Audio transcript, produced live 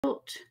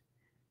guilt,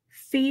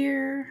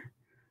 fear,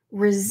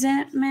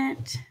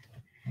 resentment,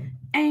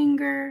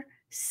 anger,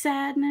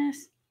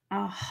 sadness,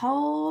 a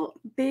whole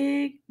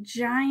big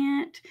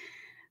giant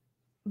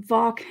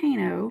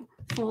volcano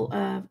full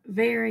of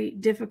very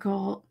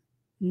difficult,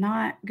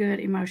 not good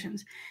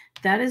emotions.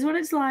 That is what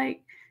it's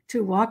like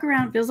to walk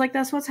around. It feels like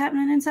that's what's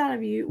happening inside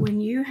of you when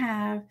you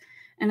have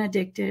an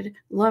addicted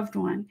loved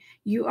one.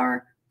 You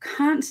are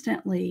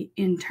constantly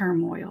in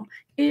turmoil.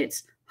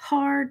 It's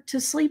hard to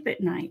sleep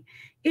at night.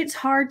 It's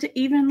hard to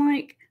even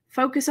like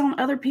focus on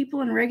other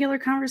people and regular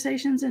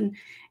conversations. And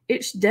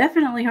it's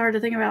definitely hard to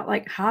think about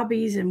like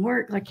hobbies and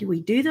work. Like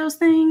we do those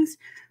things,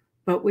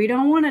 but we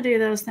don't want to do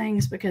those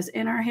things because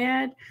in our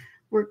head,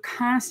 we're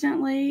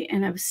constantly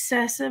and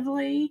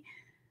obsessively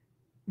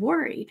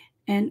worried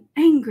and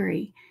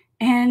angry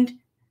and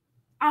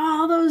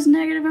all those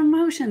negative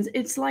emotions.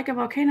 It's like a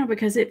volcano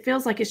because it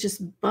feels like it's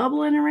just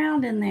bubbling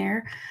around in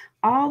there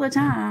all the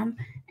time.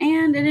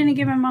 And at any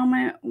given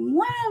moment,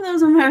 one of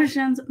those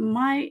emotions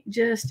might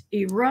just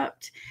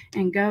erupt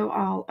and go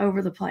all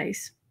over the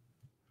place.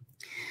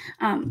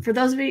 For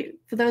those of you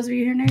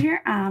who are new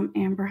here, I'm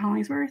Amber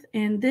Hollingsworth,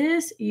 and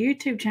this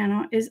YouTube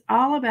channel is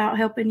all about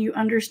helping you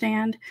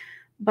understand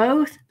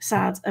both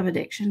sides of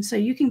addiction so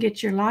you can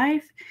get your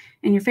life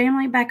and your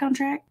family back on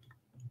track.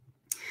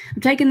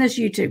 I'm taking this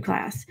YouTube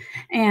class,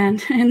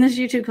 and in this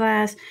YouTube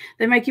class,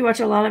 they make you watch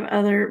a lot of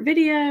other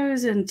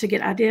videos and to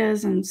get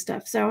ideas and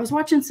stuff. So I was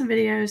watching some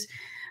videos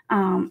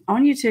on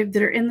YouTube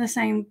that are in the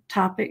same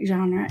topic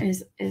genre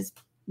as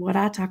what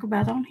I talk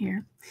about on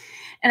here.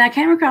 And I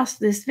came across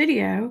this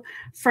video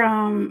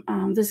from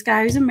this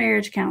guy who's a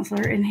marriage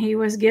counselor, and he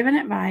was giving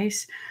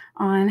advice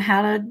on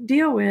how to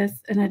deal with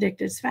an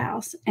addicted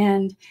spouse.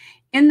 And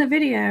in the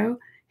video,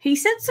 he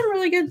said some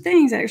really good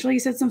things. Actually, he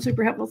said some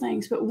super helpful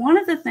things. But one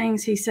of the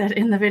things he said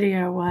in the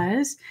video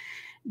was,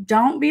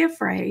 don't be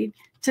afraid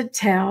to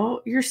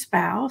tell your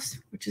spouse,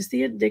 which is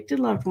the addicted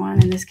loved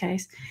one in this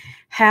case,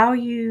 how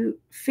you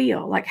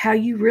feel, like how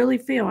you really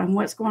feel and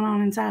what's going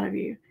on inside of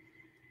you.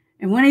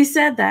 And when he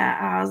said that,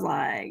 I was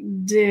like,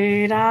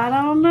 dude, I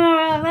don't know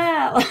about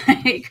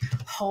that. Like,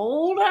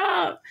 hold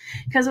up.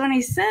 Because when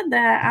he said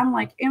that, I'm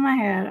like, in my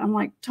head, I'm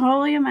like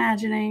totally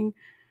imagining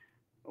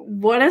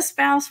what a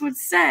spouse would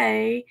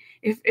say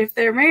if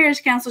their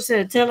marriage counselor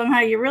said, tell them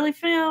how you really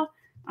feel.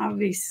 I would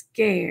be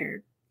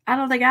scared. I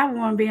don't think I would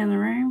want to be in the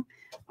room.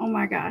 Oh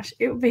my gosh,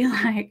 it would be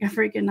like a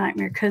freaking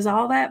nightmare because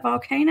all that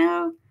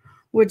volcano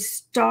would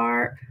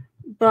start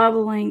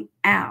bubbling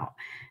out.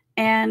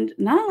 And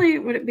not only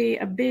would it be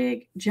a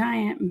big,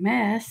 giant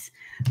mess,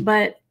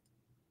 but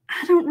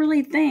I don't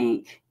really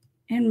think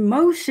in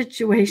most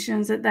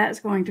situations that that's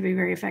going to be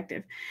very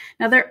effective.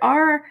 Now, there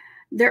are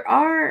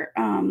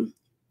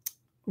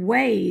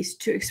ways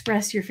to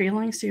express your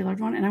feelings to your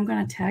loved one, and I'm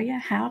going to tell you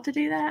how to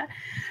do that.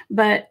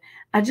 But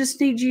I just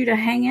need you to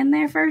hang in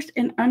there first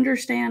and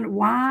understand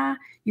why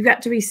you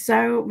got to be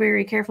so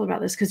very careful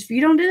about this. Because if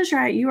you don't do this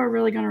right, you are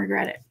really going to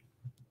regret it.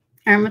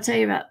 I'm going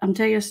to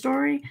tell you a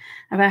story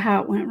about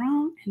how it went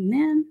wrong, and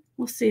then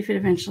we'll see if it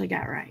eventually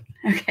got right.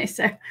 Okay,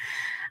 so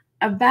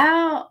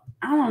about,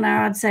 I don't know,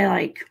 I'd say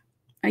like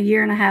a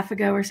year and a half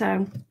ago or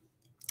so,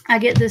 I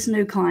get this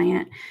new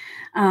client.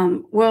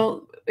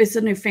 Well, it's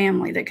a new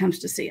family that comes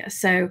to see us.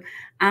 So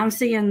I'm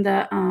seeing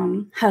the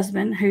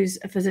husband, who's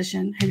a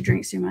physician who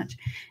drinks too much,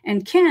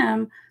 and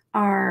Kim,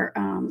 our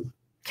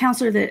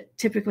counselor that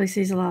typically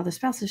sees a lot of the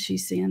spouses,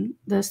 she's seeing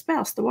the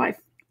spouse, the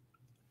wife.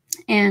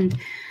 And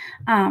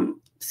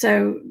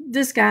so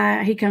this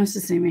guy, he comes to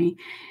see me.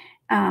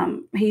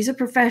 He's a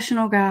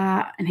professional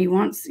guy, and he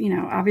wants,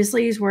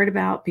 obviously he's worried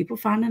about people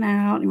finding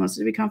out. He wants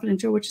it to be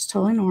confidential, which is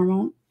totally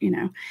normal,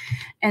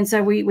 And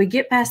so we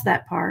get past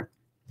that part,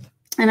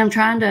 and I'm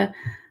trying to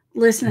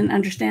listen and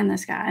understand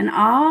this guy. And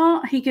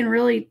all he can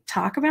really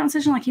talk about in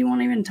session, like he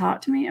won't even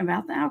talk to me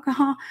about the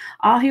alcohol.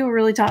 All he will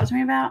really talk to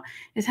me about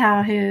is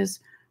how his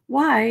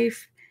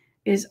wife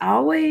is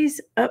always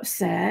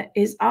upset,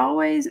 is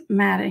always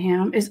mad at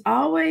him, is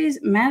always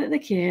mad at the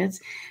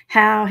kids,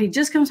 how he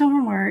just comes home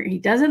from work, he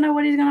doesn't know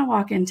what he's going to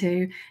walk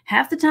into.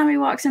 Half the time he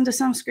walks into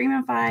some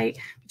screaming fight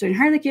between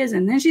her and the kids,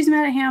 and then she's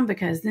mad at him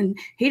because then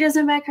he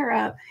doesn't back her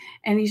up.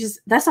 And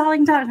that's all he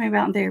can talk to me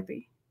about in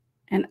therapy.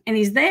 And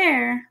he's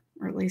there,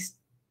 or at least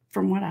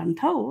from what I'm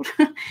told,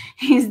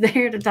 he's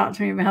there to talk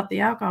to me about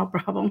the alcohol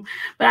problem,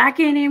 but I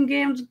can't even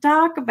get him to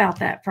talk about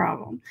that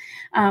problem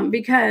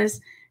because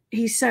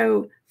he's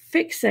so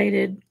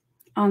fixated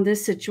on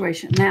this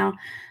situation. Now,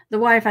 the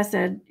wife, I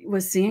said,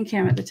 was seeing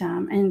Kim at the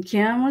time, and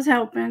Kim was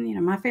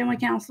helping. My family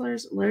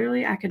counselors,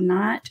 literally, I could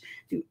not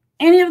do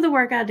any of the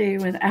work I do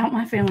without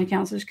my family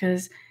counselors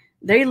because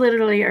they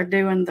literally are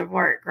doing the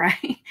work,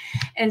 right?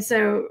 And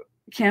so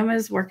Kim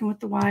is working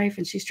with the wife,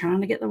 and she's trying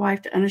to get the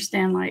wife to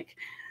understand, like,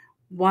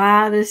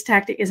 why this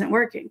tactic isn't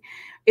working.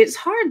 It's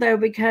hard, though,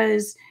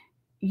 because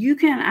you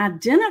can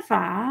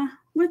identify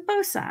with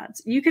both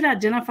sides. You could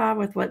identify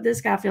with what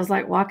this guy feels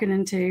like walking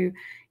into,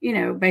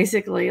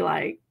 basically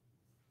like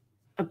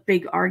a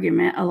big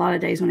argument a lot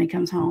of days when he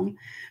comes home.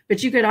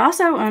 But you could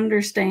also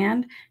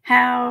understand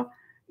how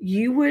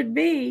you would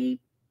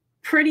be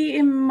pretty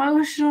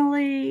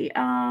emotionally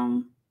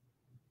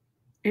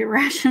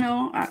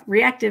irrational,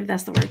 reactive,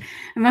 that's the word,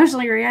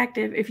 emotionally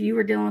reactive if you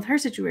were dealing with her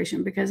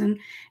situation, because in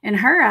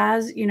her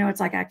eyes, you know, it's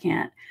like, I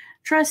can't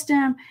trust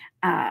him.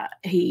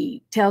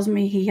 He tells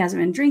me he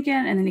hasn't been drinking,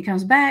 and then he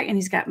comes back and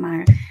he's got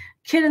my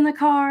kid in the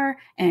car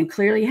and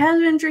clearly has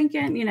been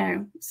drinking, you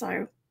know.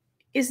 So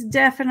it's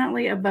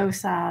definitely a both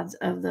sides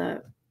of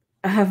the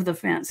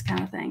fence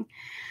kind of thing.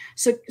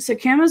 So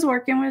Kim is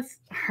working with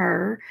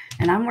her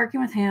and I'm working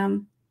with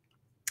him,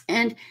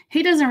 and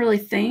he doesn't really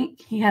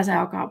think he has an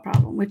alcohol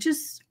problem, which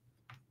is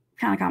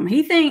kind of common.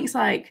 He thinks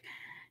like,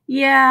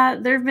 yeah,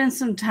 there've been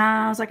some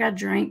times like I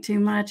drank too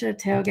much at a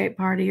tailgate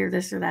party or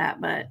this or that,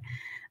 but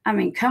I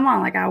mean, come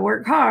on, like I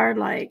work hard,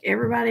 like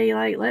everybody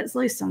like lets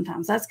loose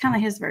sometimes. That's kind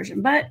of his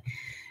version. But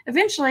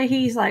eventually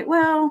he's like,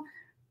 well,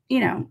 you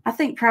know, I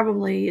think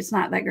probably it's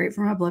not that great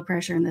for my blood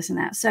pressure and this and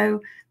that.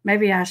 So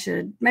maybe I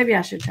should try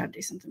to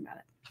do something about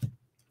it.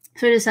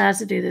 So he decides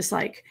to do this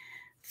like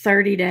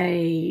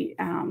 30-day,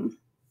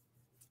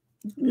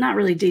 not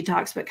really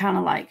detox, but kind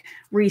of like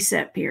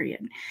reset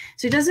period.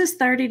 So he does this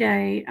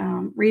 30-day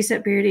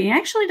reset period. He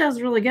actually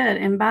does really good.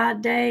 And by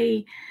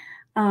day,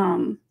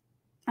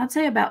 I'd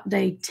say about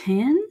day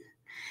 10,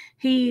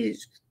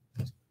 he's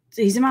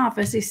in my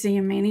office, he's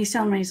seeing me, and he's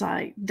telling me, he's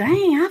like,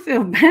 dang, I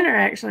feel better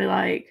actually.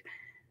 Like,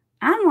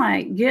 I'm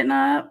like getting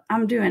up,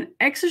 I'm doing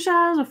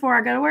exercise before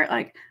I go to work.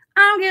 Like,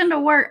 I'm getting to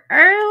work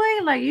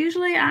early. Like,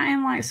 usually I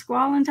am like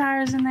squalling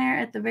tires in there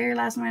at the very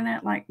last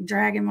minute, like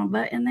dragging my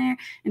butt in there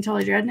and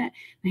totally dreading it.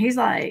 And he's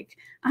like,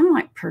 I'm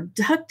like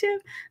productive.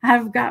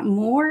 I've got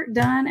more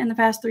done in the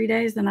past 3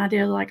 days than I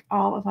did like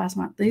all of last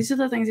month. These are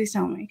the things he's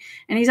telling me.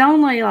 And he's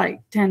only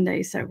like 10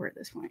 days sober at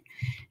this point.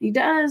 He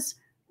does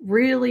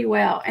really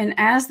well. And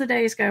as the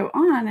days go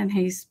on and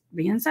he's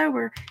being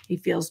sober, he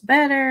feels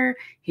better.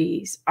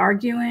 He's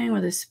arguing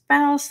with his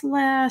spouse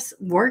less.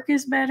 Work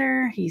is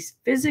better. He's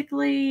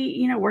physically,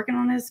 you know, working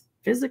on his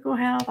physical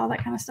health, all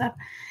that kind of stuff.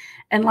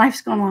 And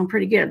life's going along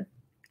pretty good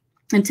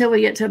until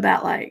we get to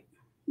about like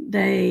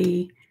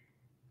day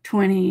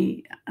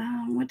 20.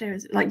 What day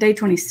was it? Like day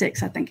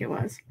 26, I think it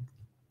was.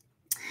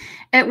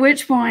 At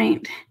which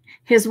point,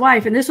 his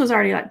wife, and this was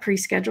already like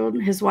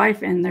pre-scheduled, his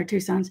wife and their 2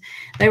 sons,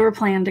 they were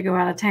planning to go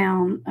out of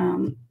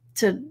town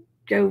to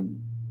go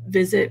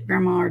visit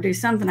grandma or do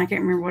something. I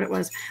can't remember what it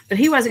was, but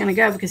he wasn't going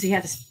to go because he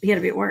had to be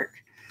at work.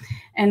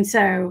 And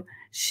so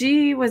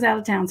she was out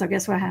of town. So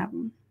guess what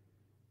happened?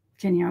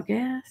 Can y'all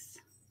guess?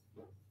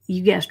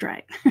 You guessed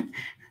right.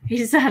 He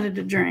decided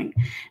to drink.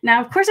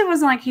 Now, of course, it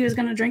wasn't like he was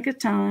going to drink a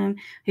ton.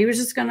 He was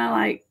just going to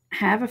like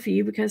have a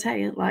few because,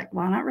 hey, like,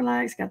 why not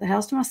relax? Got the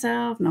house to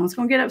myself. No one's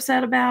going to get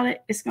upset about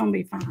it. It's going to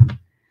be fine.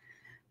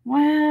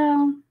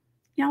 Well,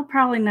 y'all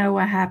probably know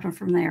what happened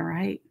from there,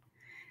 right?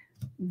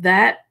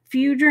 That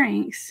few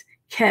drinks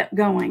kept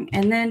going.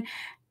 And then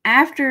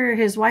after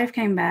his wife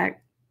came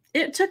back,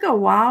 it took a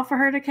while for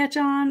her to catch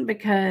on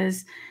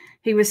because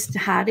he was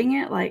hiding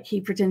it. Like,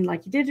 he pretended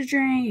like he did a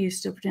drink. He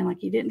used to pretend like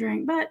he didn't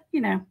drink. But,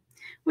 you know,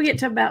 we get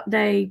to about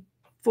day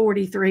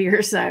 43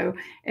 or so,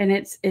 and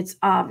it's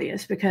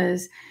obvious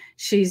because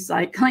she's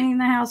like cleaning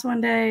the house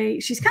one day.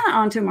 She's kind of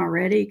onto him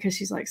already because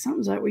she's like,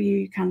 something's up with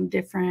you, kind of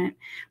different,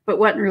 but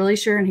wasn't really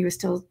sure. And he was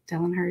still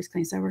telling her he's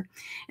clean sober.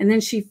 And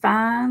then she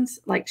finds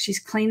like she's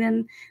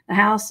cleaning the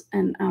house,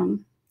 and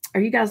are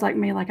you guys like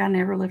me? Like, I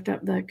never lift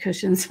up the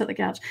cushions of the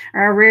couch,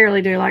 or I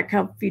rarely do, like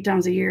a few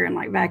times a year, and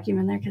like vacuum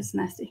in there because it's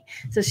nasty.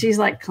 So she's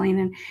like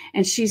cleaning,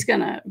 and she's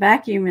gonna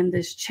vacuum in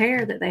this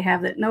chair that they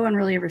have that no one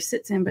really ever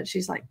sits in, but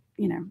she's like,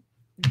 you know,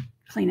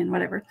 cleaning,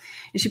 whatever.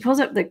 And she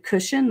pulls up the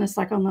cushion that's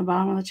like on the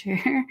bottom of the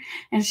chair,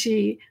 and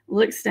she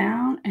looks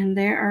down, and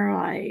there are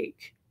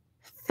like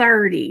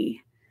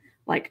 30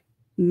 like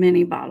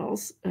mini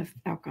bottles of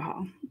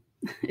alcohol.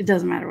 It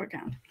doesn't matter what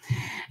kind.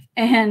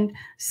 And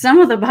some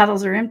of the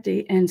bottles are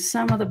empty and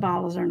some of the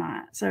bottles are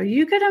not. So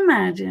you could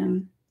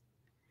imagine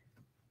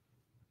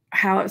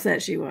how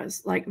upset she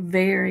was, like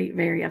very,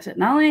 very upset.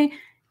 Not only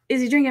is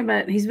he drinking,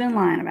 but he's been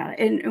lying about it.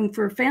 And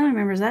for family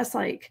members, that's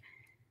like,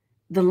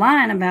 the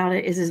lying about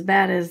it is as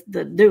bad as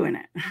the doing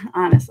it,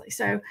 honestly.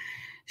 So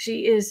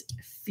she is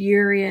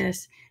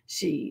furious.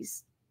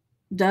 She's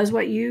does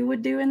what you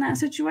would do in that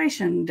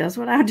situation, does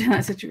what I would do in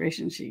that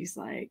situation. She's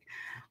like,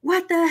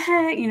 what the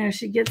heck? You know,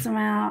 she gets him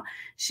out.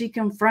 She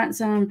confronts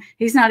him.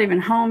 He's not even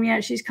home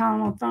yet. She's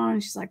calling on the phone.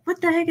 She's like, what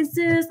the heck is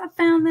this? I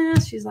found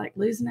this. She's like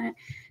losing it.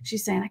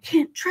 She's saying, I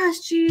can't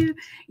trust you.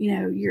 You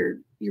know, you're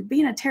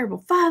being a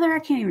terrible father. I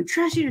can't even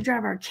trust you to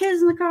drive our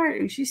kids in the car.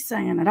 And she's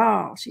saying it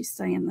all. She's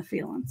saying the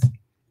feelings.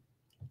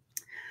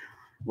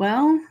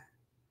 Well,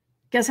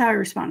 guess how I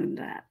responded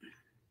to that?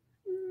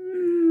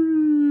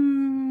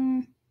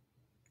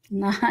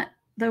 Not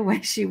the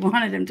way she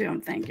wanted him to, I'm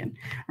thinking,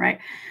 right?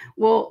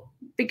 Well,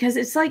 because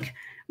it's like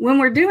when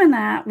we're doing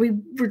that,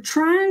 we're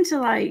trying to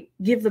like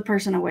give the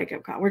person a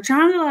wake-up call. We're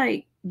trying to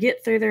like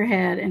get through their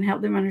head and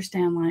help them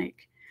understand,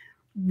 like,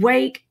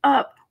 wake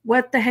up.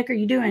 What the heck are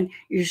you doing?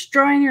 You're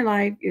destroying your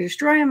life. You're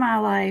destroying my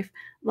life.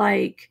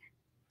 Like,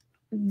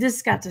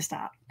 this got to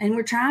stop. And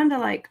we're trying to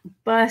like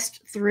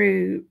bust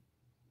through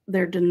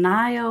their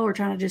denial or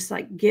trying to just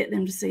like get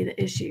them to see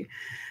the issue.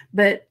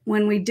 But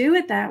when we do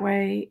it that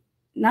way,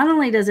 not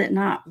only does it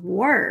not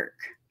work,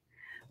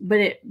 but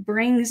it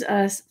brings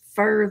us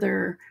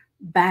further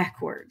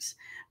backwards.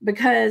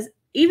 Because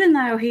even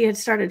though he had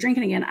started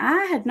drinking again,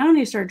 I had known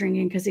he started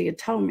drinking because he had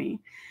told me.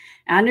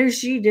 I knew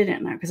she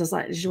didn't know, because I was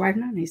like, "Does your wife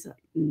know?" And he's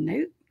like,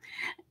 "Nope."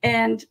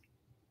 And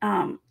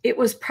it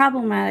was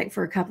problematic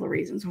for a couple of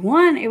reasons.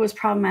 One, it was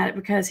problematic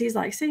because he's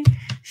like, "See,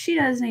 she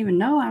doesn't even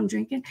know I'm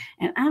drinking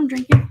and I'm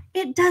drinking.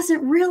 It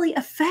doesn't really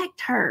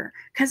affect her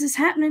because it's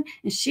happening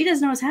and she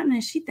doesn't know it's happening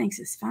and she thinks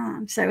it's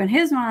fine." So in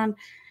his mind,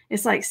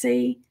 it's like,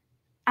 "See,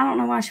 I don't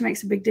know why she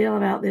makes a big deal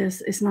about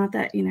this. It's not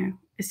that,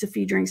 it's a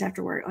few drinks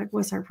after work. Like,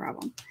 what's her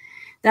problem?"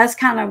 That's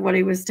kind of what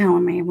he was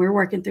telling me. And we're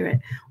working through it.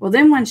 Well,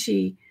 then when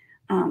she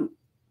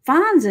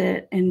finds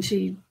it and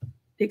she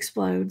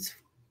explodes,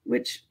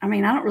 which, I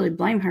mean, I don't really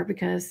blame her,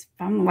 because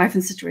if I'm the wife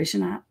in the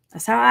situation,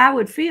 that's how I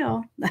would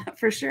feel, that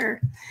for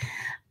sure.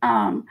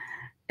 And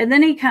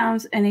then he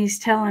comes and he's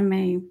telling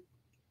me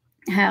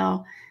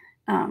how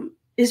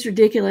it's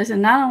ridiculous.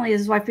 And not only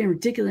is his wife being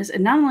ridiculous,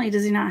 and not only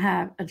does he not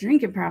have a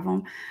drinking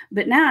problem,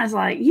 but now it's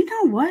like, you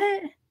know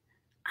what?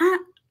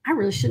 I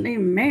really shouldn't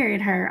even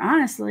married her.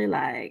 Honestly,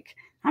 like,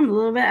 I'm a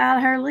little bit out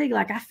of her league.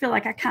 Like, I feel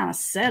like I kind of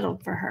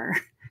settled for her.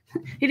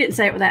 He didn't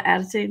say it with that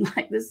attitude.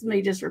 Like, this is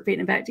me just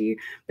repeating it back to you.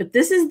 But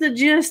this is the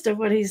gist of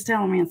what he's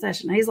telling me in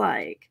session. He's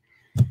like,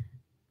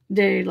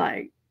 "Dude,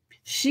 like,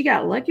 she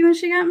got lucky when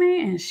she got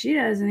me, and she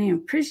doesn't even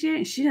appreciate it.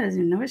 And she doesn't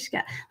even know what she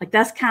got." Like,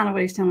 that's kind of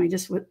what he's telling me,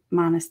 just with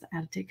minus the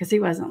attitude, because he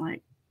wasn't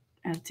like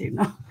attitude,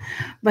 no.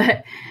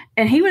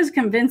 And he was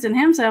convincing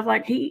himself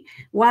like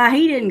why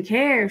he didn't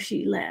care if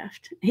she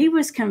left. He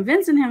was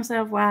convincing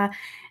himself why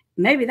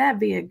maybe that'd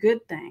be a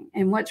good thing.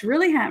 And what's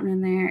really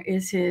happening there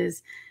is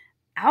his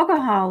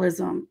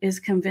alcoholism is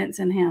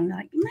convincing him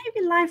like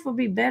maybe life will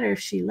be better if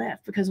she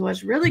left, because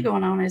what's really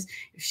going on is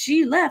if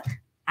she left,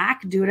 I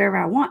could do whatever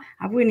I want.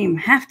 I wouldn't even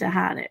have to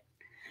hide it.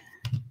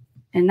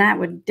 And that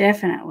would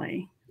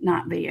definitely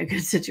not be a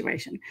good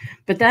situation.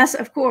 But that's,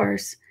 of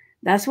course,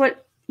 that's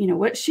what,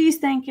 what she's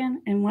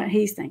thinking and what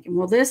he's thinking.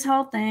 Well, this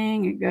whole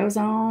thing, it goes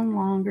on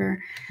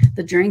longer.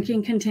 The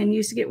drinking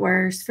continues to get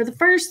worse. For the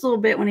first little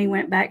bit when he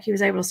went back, he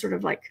was able to sort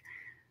of like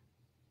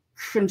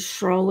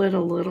control it a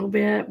little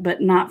bit,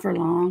 but not for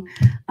long.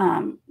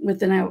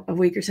 Within a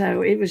week or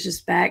so, it was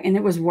just back, and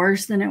it was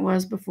worse than it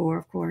was before,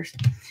 of course.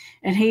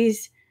 And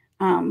he's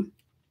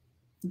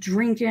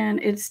drinking.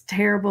 It's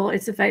terrible.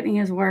 It's affecting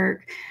his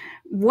work.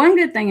 One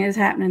good thing is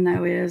happening,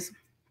 though, is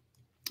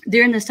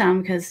during this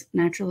time, because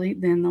naturally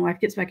then the wife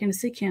gets back in to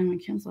see Kim,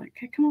 and Kim's like,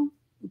 "Okay, come on,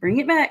 bring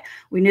it back.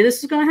 We knew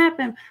this was going to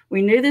happen.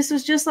 We knew this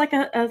was just like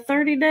a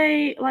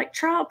 30-day like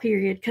trial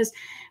period." Because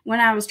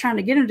when I was trying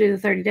to get him to do the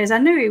 30 days, I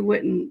knew he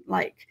wouldn't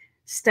like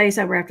stay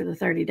sober after the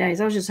 30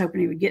 days. I was just hoping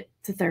he would get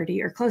to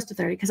 30 or close to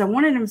 30, because I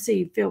wanted him to see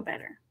he'd feel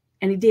better.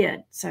 And he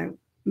did. So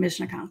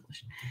mission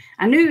accomplished.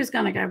 I knew he was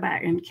going to go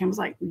back. And Kim was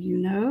like,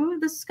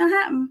 "This is going to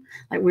happen.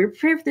 Like, we're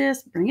prepared for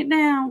this. Bring it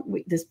down.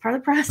 This is part of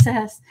the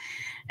process."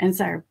 And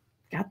so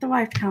got the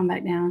wife to calm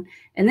back down.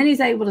 And then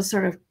he's able to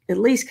sort of at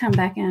least come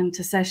back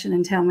into session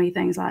and tell me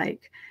things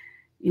like,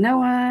 "You know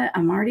what?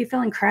 I'm already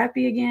feeling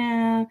crappy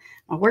again.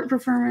 My work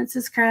performance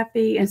is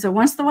crappy." And so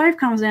once the wife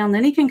calms down,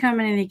 then he can come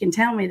in and he can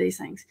tell me these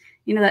things.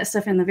 That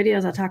stuff in the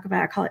videos I talk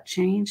about, I call it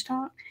change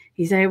talk.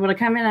 He's able to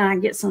come in and I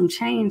get some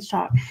change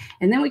talk.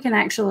 And then we can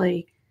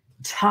actually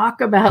talk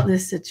about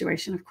this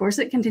situation. Of course,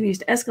 it continues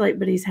to escalate,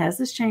 but he has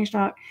this change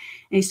talk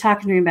and he's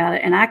talking to me about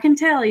it. And I can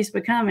tell he's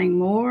becoming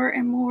more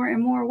and more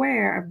and more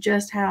aware of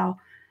just how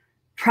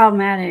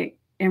problematic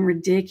and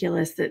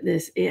ridiculous that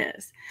this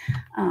is.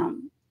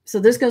 So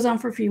this goes on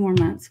for a few more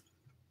months,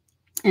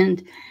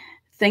 and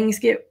things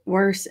get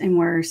worse and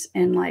worse.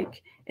 And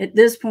like at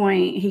this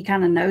point, he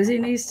kind of knows he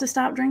needs to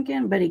stop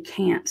drinking, but he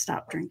can't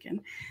stop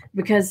drinking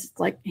because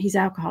like he's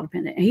alcohol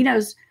dependent. And he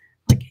knows,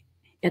 like,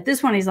 at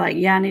this point, he's like,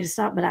 "Yeah, I need to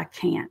stop, but I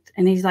can't."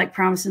 And he's like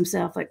promised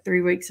himself like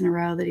 3 weeks in a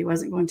row that he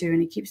wasn't going to,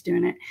 and he keeps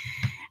doing it.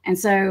 And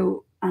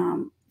so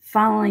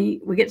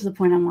finally we get to the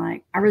point I'm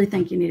like, "I really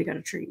think you need to go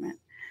to treatment."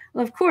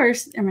 Well, of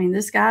course, I mean,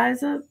 this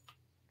guy's a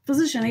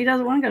physician. He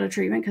doesn't want to go to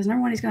treatment because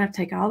number one, he's going to have to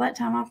take all that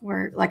time off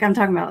work. Like I'm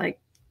talking about like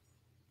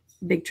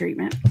big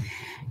treatment.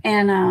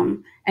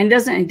 And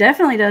he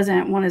definitely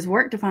doesn't want his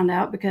work to find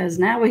out, because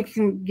now we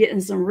can get in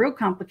some real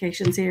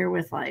complications here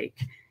with like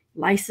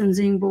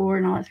licensing board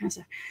and all that kind of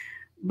stuff.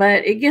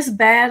 But it gets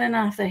bad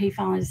enough that he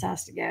finally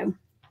decides to go,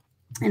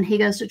 and he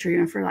goes to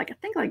treatment for like, I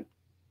think like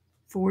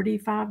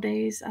 45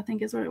 days, I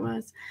think is what it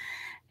was.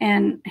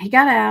 And he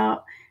got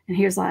out and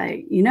he was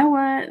like, "You know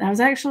what?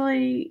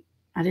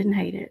 I didn't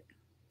hate it,"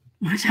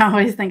 which I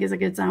always think is a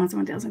good sign when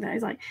someone tells me that.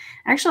 He's like,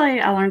 "Actually,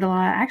 I learned a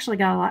lot. I actually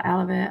got a lot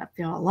out of it. I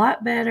feel a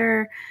lot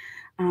better."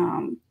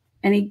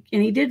 And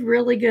he did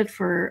really good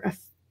for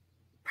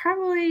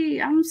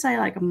probably, I'm going to say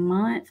like a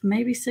month,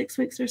 maybe 6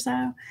 weeks or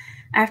so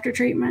after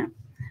treatment.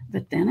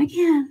 But then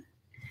again,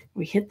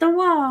 we hit the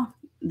wall.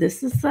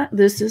 This is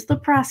the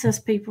process,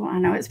 people. I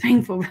know it's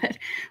painful, but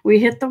we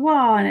hit the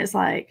wall, and it's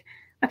like,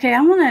 okay,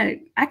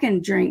 I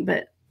can drink,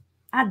 but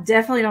I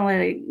definitely don't let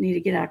it need to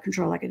get out of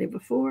control like I did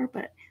before,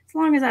 but as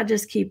long as I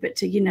just keep it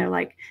to,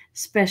 like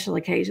special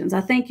occasions.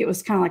 I think it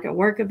was kind of like a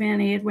work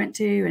event he had went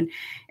to, and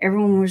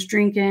everyone was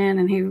drinking,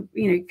 and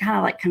he, kind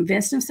of like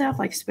convinced himself,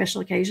 like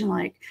special occasion,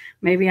 like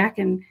maybe I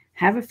can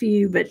have a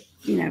few, but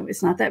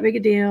it's not that big a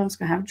deal. I'm just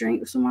gonna have a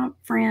drink with some of my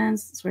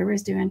friends. That's what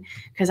everybody's doing,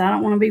 because I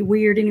don't want to be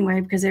weird anyway,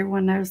 because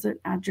everyone knows that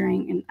I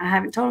drink, and I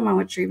haven't told him I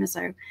went to treatment,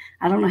 so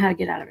I don't know how to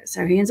get out of it.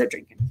 So he ends up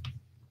drinking.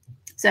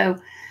 So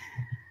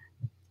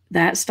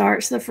that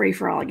starts the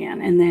free-for-all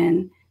again, and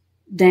then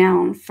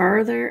down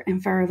further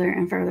and further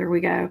and further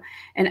we go.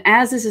 And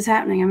as this is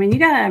happening, I mean, you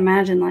got to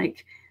imagine,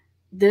 like,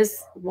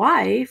 this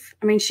wife,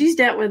 I mean, she's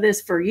dealt with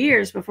this for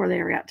years before they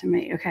ever got to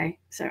me. Okay.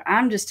 So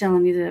I'm just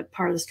telling you the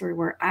part of the story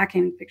where I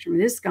can picture me.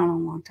 This has gone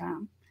on a long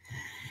time.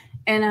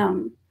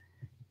 And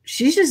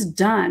she's just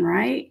done,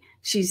 right?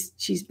 She's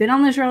been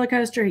on this roller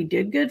coaster. He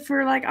did good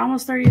for like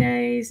almost 30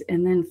 days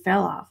and then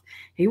fell off.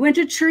 He went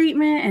to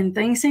treatment and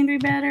things seemed to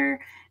be better.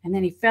 And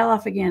then he fell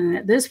off again. And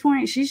at this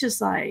point, she's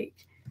just like,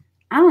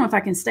 I don't know if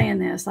I can stay in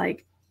this.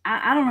 Like,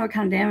 I don't know what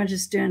kind of damage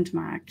it's doing to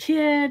my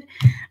kid.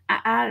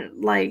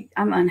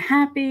 I'm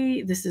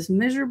unhappy. This is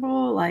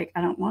miserable. Like,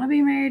 I don't want to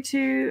be married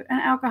to an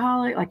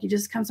alcoholic. Like, he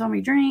just comes home, he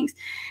drinks.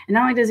 And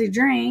not only does he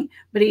drink,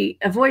 but he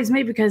avoids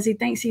me because he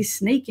thinks he's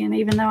sneaking,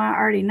 even though I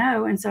already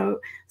know. And so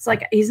it's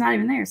like, he's not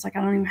even there. It's like,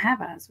 I don't even have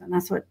a husband.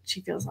 That's what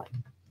she feels like.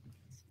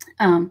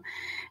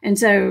 And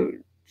so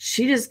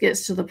she just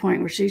gets to the point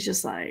where she's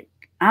just like,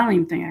 I don't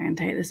even think I can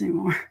take this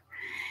anymore.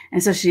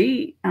 And so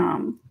she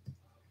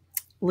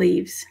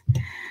leaves.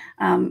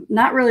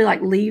 Not really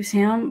like leaves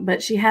him,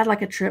 but she had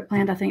like a trip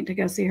planned, I think, to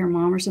go see her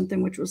mom or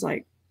something, which was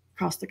like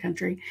across the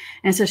country.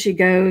 And so she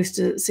goes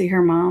to see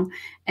her mom,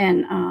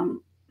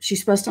 and she's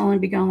supposed to only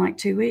be gone like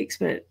 2 weeks,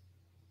 but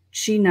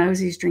she knows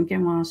he's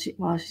drinking while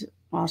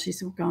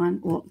she's gone.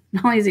 Well,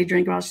 not only is he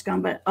drinking while she's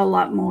gone, but a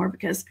lot more,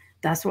 because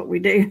that's what we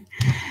do.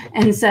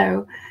 And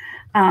so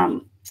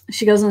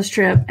she goes on this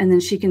trip, and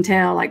then she can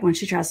tell, like, when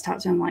she tries to talk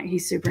to him, like,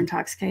 he's super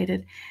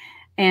intoxicated.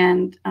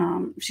 And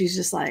she's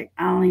just like,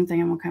 I don't even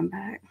think I'm going to come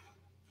back.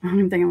 I don't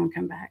even think I'm going to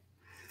come back.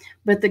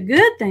 But the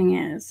good thing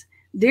is,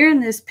 during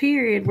this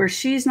period where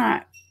she's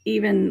not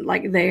even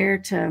like there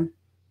to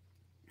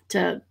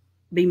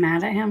be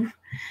mad at him,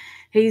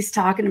 he's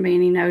talking to me,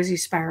 and he knows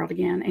he's spiraled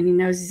again, and he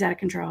knows he's out of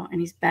control, and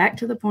he's back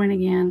to the point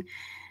again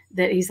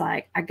that he's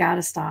like, I got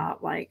to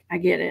stop. Like, I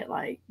get it.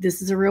 Like,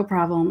 this is a real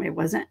problem.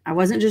 I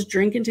wasn't just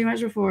drinking too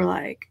much before.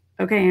 Like,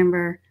 okay,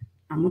 Amber,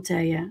 I'm going to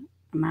tell you,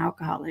 I'm an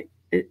alcoholic.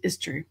 It's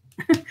true.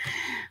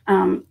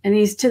 And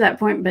he's to that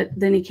point, but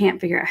then he can't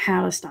figure out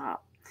how to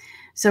stop.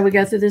 So we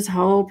go through this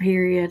whole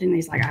period, and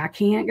he's like, I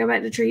can't go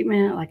back to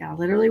treatment. Like, I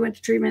literally went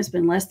to treatment. It's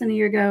been less than a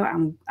year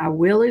ago. I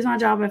will lose my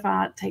job if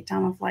I take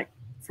time off, like,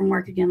 from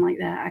work again like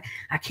that.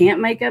 I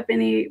can't make up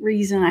any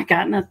reason. I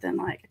got nothing.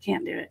 Like, I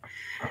can't do it.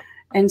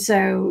 And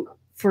so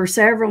for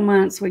several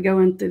months, we go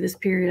in through this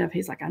period of,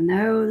 he's like, I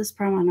know this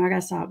problem. I know I got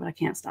to stop, but I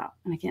can't stop.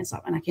 And I can't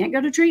stop. And I can't go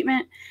to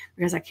treatment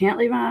because I can't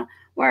leave my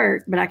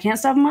work, but I can't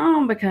stop on my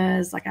own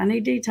because, like, I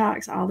need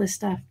detox, all this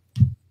stuff.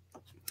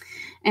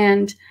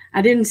 And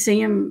I didn't see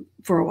him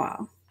for a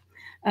while,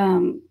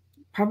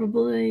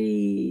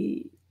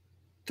 probably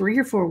 3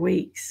 or 4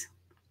 weeks.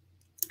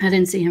 I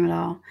didn't see him at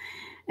all.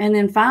 And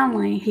then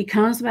finally he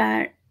comes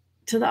back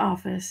to the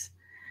office,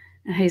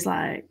 and he's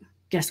like,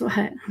 guess what?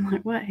 I'm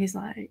like, what? He's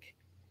like,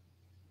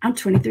 I'm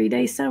 23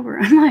 days sober.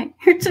 I'm like,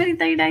 you're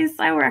 23 days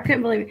sober. I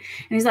couldn't believe it.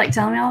 And he's like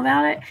telling me all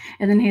about it.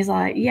 And then he's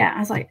like, yeah. I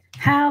was like,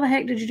 how the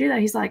heck did you do that?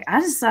 He's like, I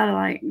just decided,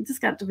 like, this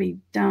got to be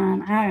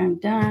done. I am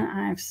done.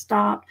 I have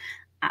stopped.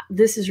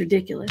 This is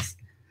ridiculous.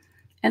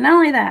 And not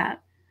only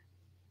that,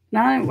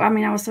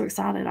 I was so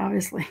excited,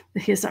 obviously,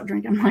 that he stopped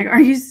drinking. I'm like,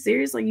 are you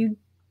serious? Like,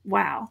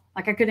 wow.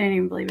 Like, I couldn't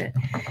even believe it.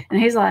 And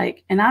he's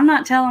like, and I'm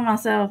not telling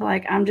myself,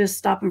 like, I'm just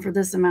stopping for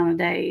this amount of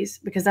days,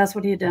 because that's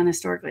what he had done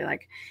historically.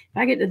 Like, if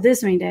I get to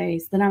this many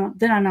days, then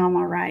I know I'm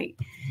all right.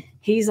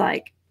 He's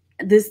like,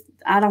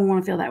 I don't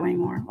want to feel that way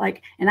anymore.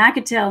 Like, and I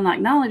could tell, like,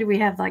 not only do we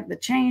have like the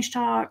change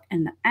talk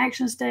and the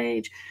action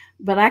stage,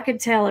 but I could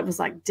tell it was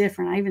like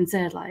different. I even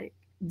said, like,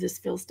 this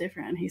feels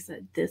different. And he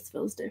said, this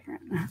feels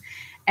different.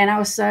 And I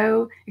was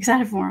so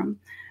excited for him.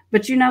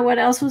 But you know what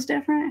else was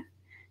different?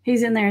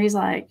 He's in there. He's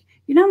like,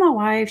 you know, my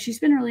wife, she's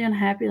been really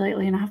unhappy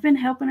lately, and I've been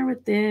helping her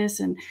with this.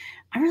 And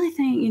I really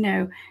think,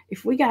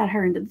 if we got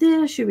her into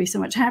this, she'd be so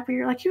much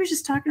happier. Like, he was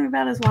just talking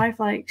about his wife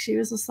like she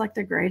was just like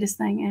the greatest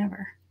thing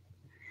ever.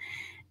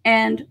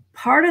 And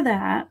part of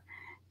that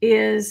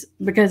is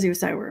because he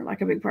was sober,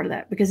 like a big part of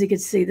that, because he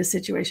could see the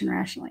situation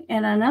rationally.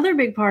 And another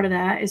big part of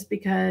that is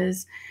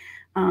because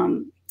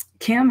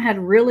Kim had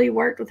really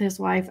worked with his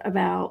wife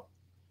about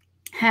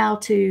how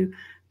to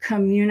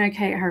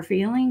communicate her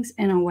feelings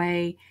in a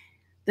way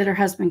that her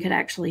husband could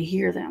actually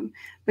hear them.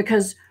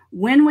 Because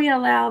when we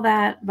allow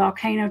that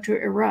volcano to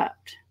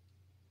erupt,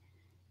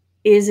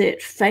 is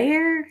it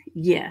fair?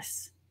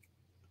 Yes.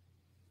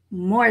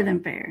 More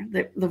than fair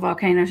that the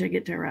volcano should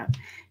get to erupt.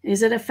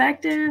 Is it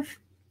effective?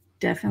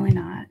 Definitely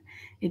not.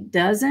 It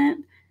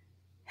doesn't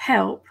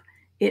help.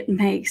 It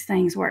makes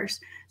things worse.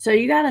 So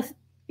you got to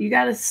you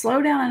got to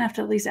slow down enough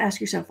to at least ask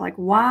yourself, like,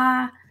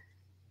 why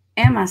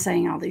am I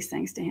saying all these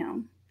things to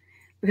him?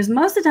 Because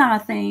most of the time I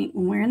think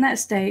when we're in that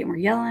state and we're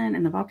yelling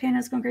and the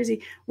volcano's going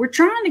crazy, we're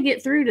trying to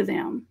get through to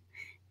them.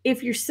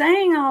 If you're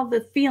saying all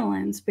the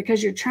feelings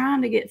because you're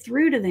trying to get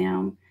through to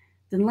them,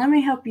 then let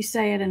me help you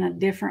say it in a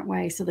different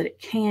way so that it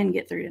can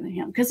get through to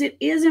him. Because it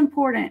is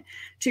important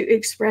to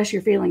express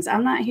your feelings.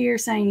 I'm not here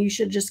saying you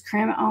should just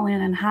cram it all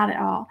in and hide it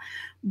all.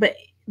 But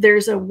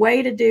there's a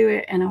way to do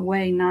it and a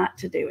way not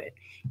to do it.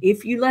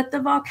 If you let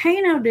the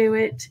volcano do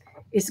it,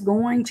 it's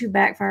going to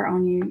backfire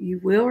on you. You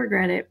will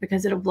regret it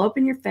because it'll blow up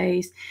in your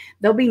face.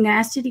 They'll be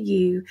nasty to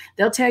you.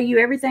 They'll tell you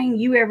everything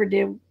you ever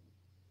did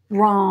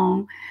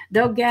wrong.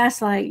 They'll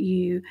gaslight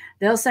you.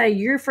 They'll say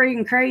you're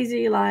freaking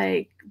crazy.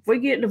 Like, if we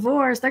get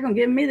divorced, they're going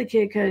to give me the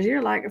kid because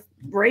you're like a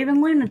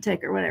raving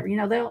lunatic or whatever.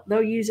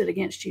 They'll use it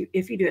against you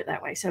if you do it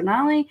that way. So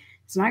not only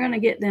it's not going to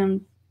get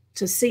them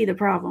to see the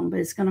problem, but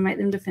it's going to make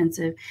them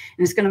defensive,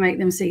 and it's going to make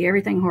them see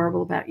everything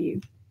horrible about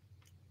you.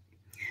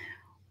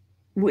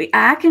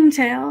 I can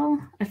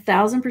tell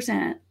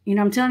 1,000%.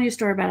 I'm telling you a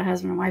story about a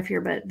husband and wife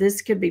here, but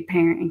this could be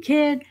parent and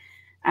kid.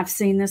 I've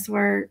seen this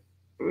work.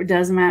 It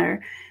doesn't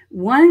matter.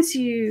 Once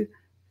you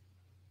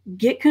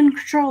get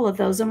control of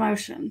those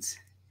emotions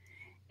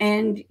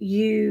and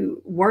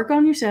you work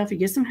on yourself, you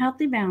get some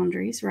healthy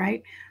boundaries,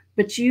 right?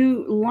 But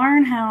you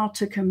learn how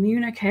to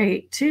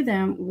communicate to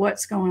them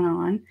what's going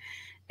on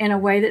in a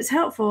way that's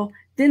helpful,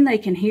 then they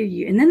can hear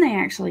you. And then they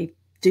actually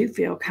do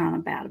feel kind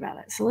of bad about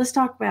it. So let's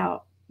talk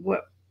about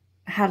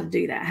how to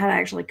do that, how to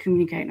actually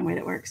communicate in a way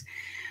that works.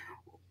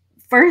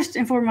 First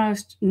and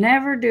foremost,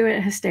 never do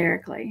it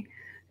hysterically.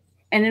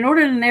 And in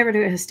order to never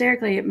do it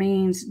hysterically, it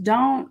means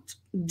don't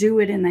do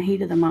it in the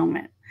heat of the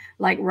moment.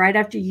 Like right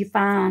after you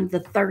find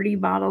the 30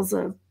 bottles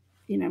of,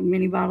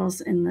 mini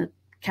bottles in the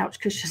couch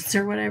cushions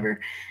or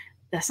whatever,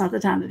 that's not the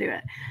time to do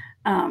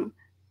it.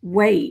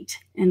 Wait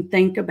and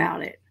think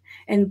about it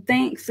and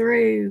think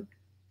through,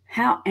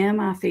 how am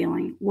I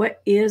feeling?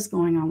 What is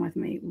going on with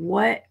me?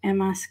 What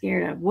am I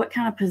scared of? What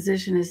kind of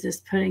position is this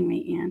putting me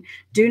in?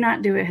 Do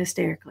not do it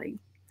hysterically.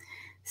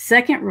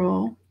 Second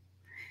rule,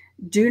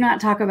 do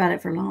not talk about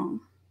it for long.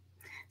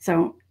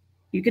 So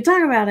you could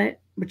talk about it,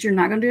 but you're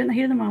not going to do it in the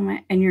heat of the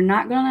moment, and you're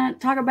not going to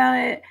talk about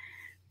it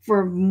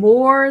for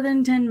more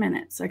than 10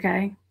 minutes,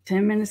 okay?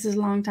 10 minutes is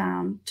a long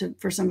time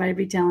for somebody to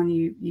be telling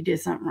you you did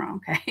something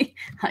wrong, okay?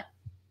 Like,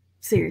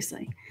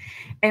 seriously.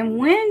 And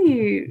when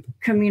you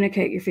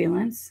communicate your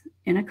feelings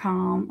in a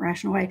calm,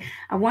 rational way,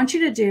 I want you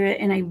to do it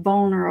in a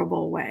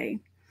vulnerable way.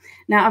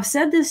 Now, I've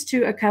said this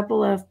to a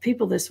couple of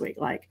people this week,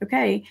 like,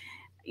 okay,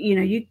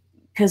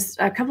 because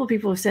a couple of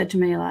people have said to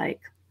me, like,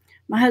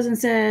 my husband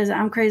says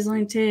I'm crazy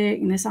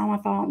lunatic and it's all my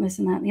fault and this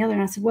and that and the other.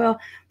 And I said, well,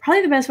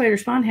 probably the best way to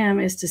respond to him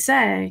is to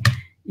say,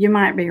 you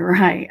might be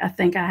right. I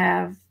think I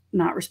have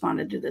not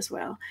responded to this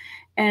well.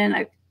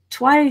 And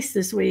twice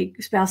this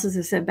week, spouses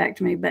have said back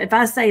to me, but if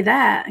I say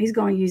that, he's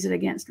going to use it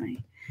against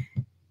me.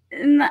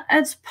 And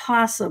that's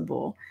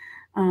possible.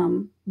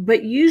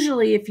 But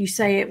usually if you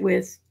say it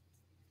with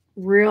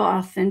real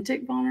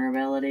authentic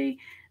vulnerability,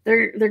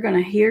 they're going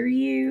to hear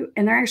you,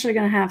 and they're actually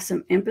going to have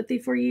some empathy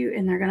for you,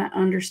 and they're going to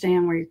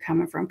understand where you're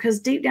coming from. Because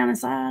deep down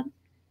inside,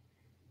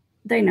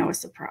 they know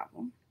it's a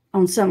problem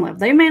on some level.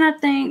 They may not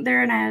think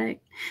they're an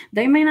addict.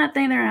 They may not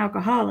think they're an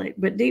alcoholic,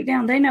 but deep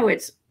down, they know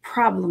it's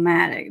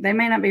problematic. They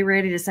may not be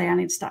ready to say, I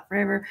need to stop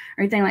forever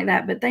or anything like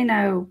that, but they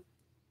know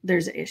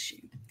there's an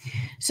issue.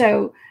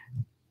 So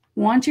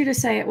want you to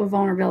say it with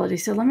vulnerability.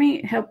 So let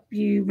me help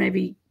you,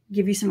 maybe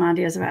give you some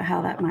ideas about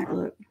how that might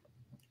look.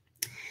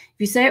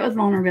 If you say it with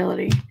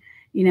vulnerability,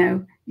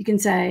 you can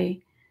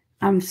say,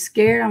 I'm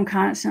scared I'm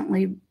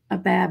constantly a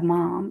bad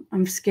mom.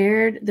 I'm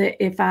scared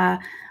that if I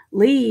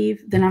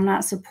leave, then I'm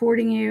not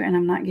supporting you and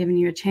I'm not giving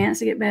you a chance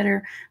to get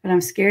better. But I'm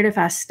scared if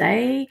I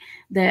stay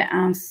that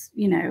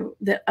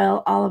that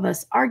all of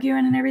us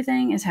arguing and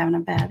everything is having a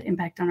bad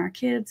impact on our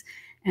kids.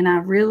 And I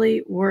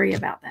really worry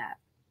about that.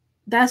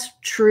 That's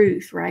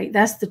truth, right?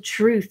 That's the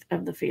truth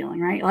of the feeling,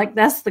 right? Like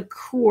that's the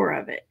core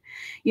of it.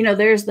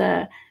 There's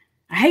the,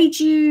 I hate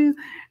you.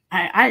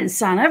 I didn't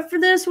sign up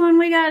for this when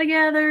we got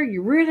together.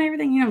 You ruined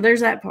everything. There's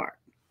that part.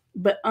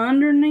 But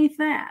underneath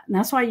that, and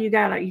that's why you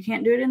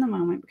can't do it in the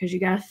moment, because you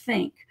got to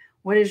think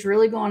what is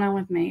really going on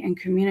with me and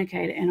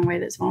communicate it in a way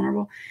that's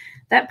vulnerable.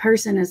 That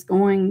person is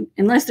going,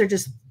 unless they're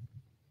just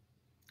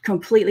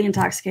completely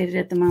intoxicated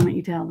at the moment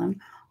you tell them,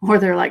 or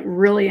they're like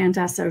really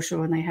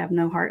antisocial and they have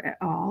no heart at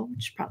all,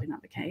 which is probably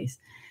not the case,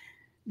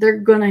 they're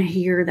going to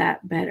hear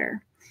that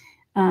better.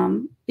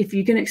 If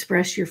you can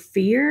express your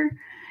fear,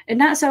 and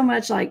not so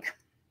much like,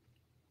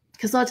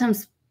 because a lot of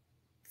times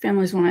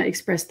families want to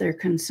express their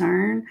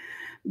concern,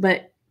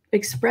 but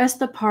express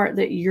the part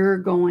that you're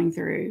going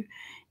through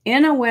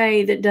in a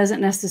way that doesn't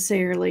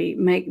necessarily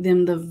make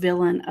them the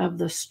villain of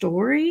the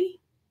story.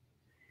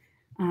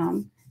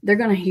 They're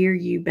going to hear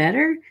you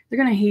better. They're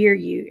going to hear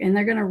you, and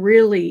they're going to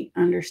really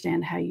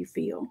understand how you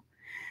feel.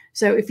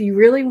 So if you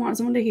really want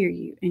someone to hear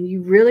you and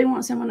you really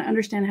want someone to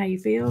understand how you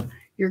feel,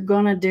 you're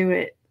going to do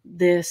it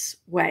this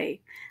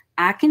way.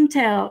 I can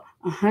tell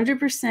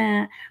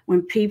 100%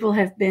 when people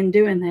have been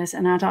doing this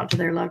and I talk to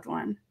their loved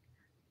one.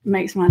 It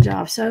makes my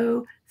job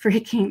so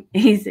freaking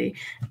easy.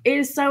 It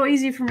is so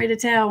easy for me to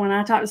tell when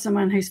I talk to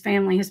someone whose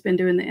family has been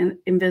doing the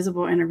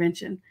invisible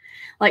intervention.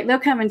 Like, they'll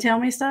come and tell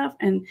me stuff,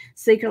 and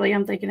secretly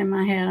I'm thinking in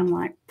my head, I'm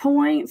like,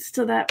 points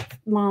to that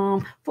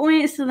mom,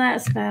 points to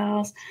that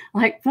spouse,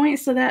 like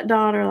points to that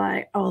daughter,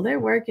 like, oh, they're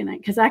working it,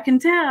 because I can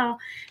tell.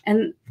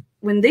 And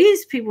when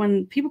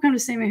people come to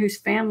see me whose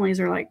families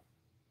are like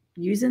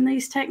using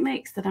these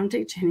techniques that I'm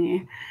teaching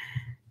you,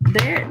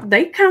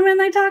 they come and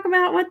they talk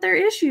about what their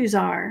issues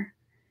are.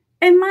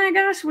 And my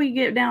gosh, we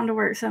get down to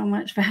work so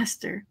much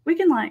faster. We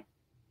can like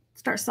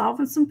start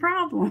solving some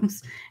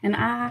problems, and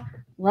I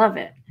love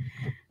it.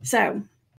 So